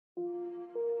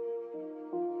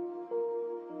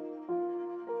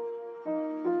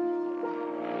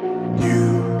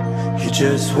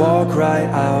just walk right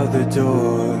out the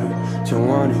door. Don't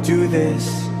wanna do this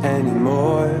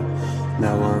anymore.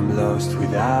 Now I'm lost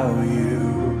without you.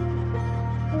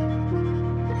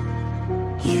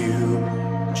 You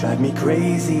drive me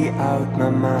crazy out my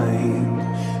mind.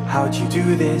 How'd you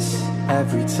do this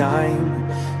every time?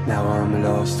 Now I'm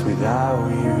lost without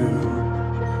you.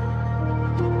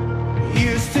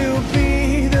 Used to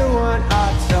be the one I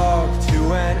talk to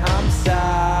when I'm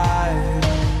sad.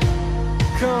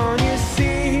 Can't you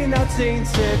see now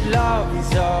tainted love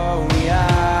is all we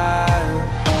have?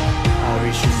 Our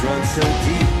issues run so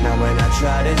deep, now when I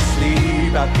try to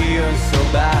sleep I feel so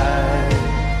bad.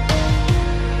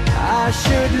 I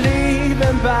should leave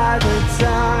and by the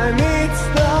time it's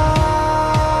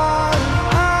done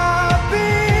I'll be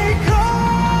gone.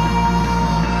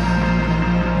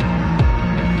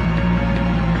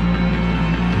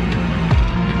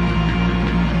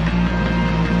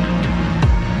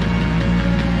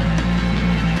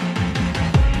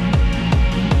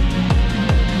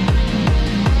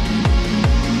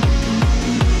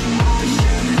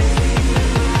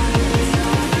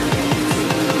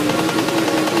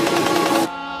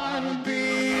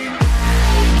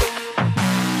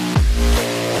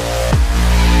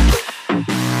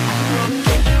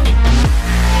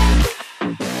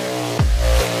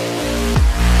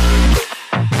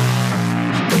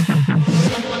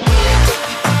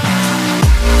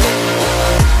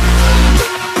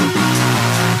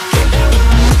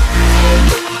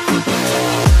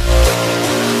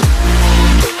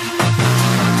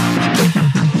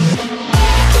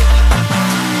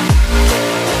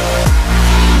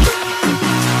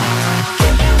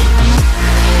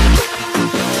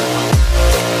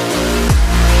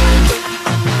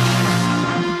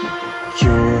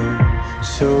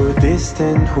 So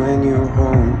distant when you're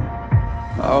home,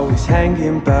 always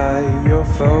hanging by your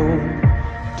phone.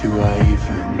 Do I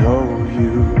even know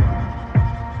you?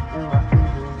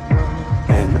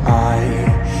 And I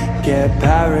get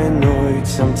paranoid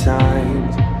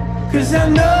sometimes, 'cause I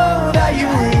know that you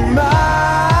ain't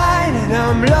mine, and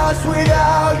I'm lost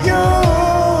without you.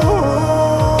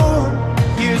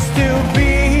 Used to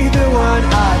be the one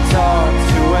I talk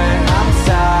to when I'm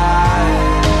sad.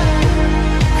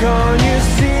 Can't you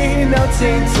see now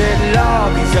tainted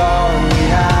love is all we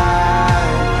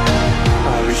have?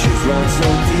 Our issues run so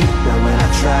deep, now when I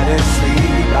try to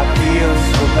sleep I feel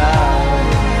so bad.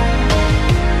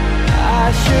 I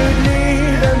should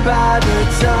leave and by the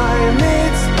time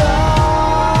it's done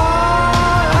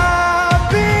I'll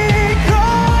be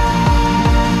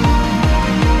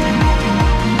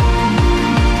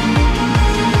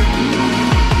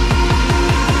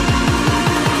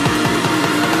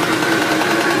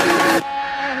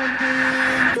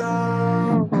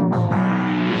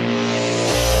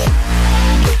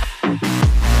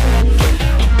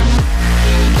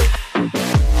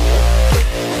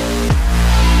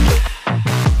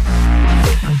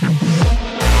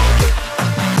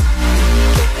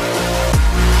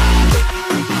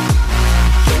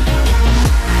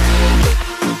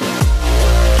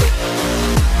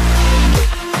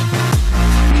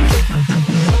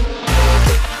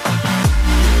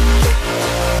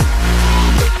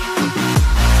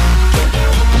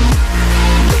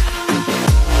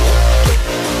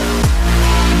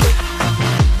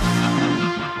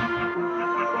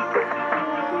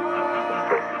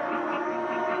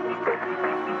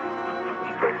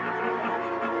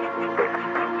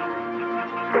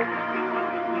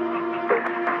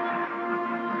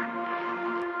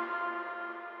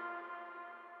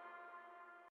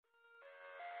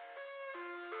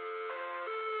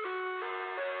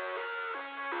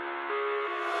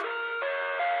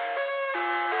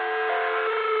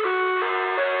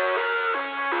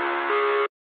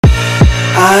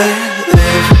I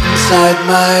live inside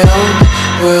my own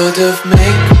world of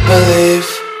make-believe.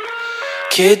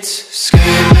 Kids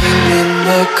screaming in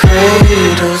the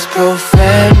cradles,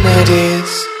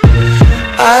 profanities.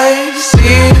 I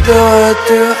see the world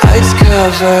through ice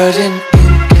covered in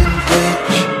ink and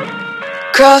bleach.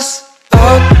 Cross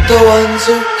out the ones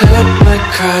who heard my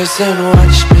cries and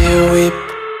watched me weep.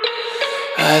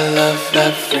 I love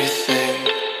everything.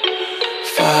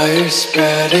 Fire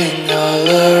spreading all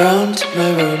around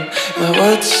my room. My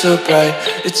world's so bright,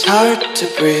 it's hard to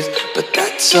breathe, but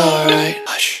that's alright.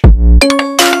 Hush.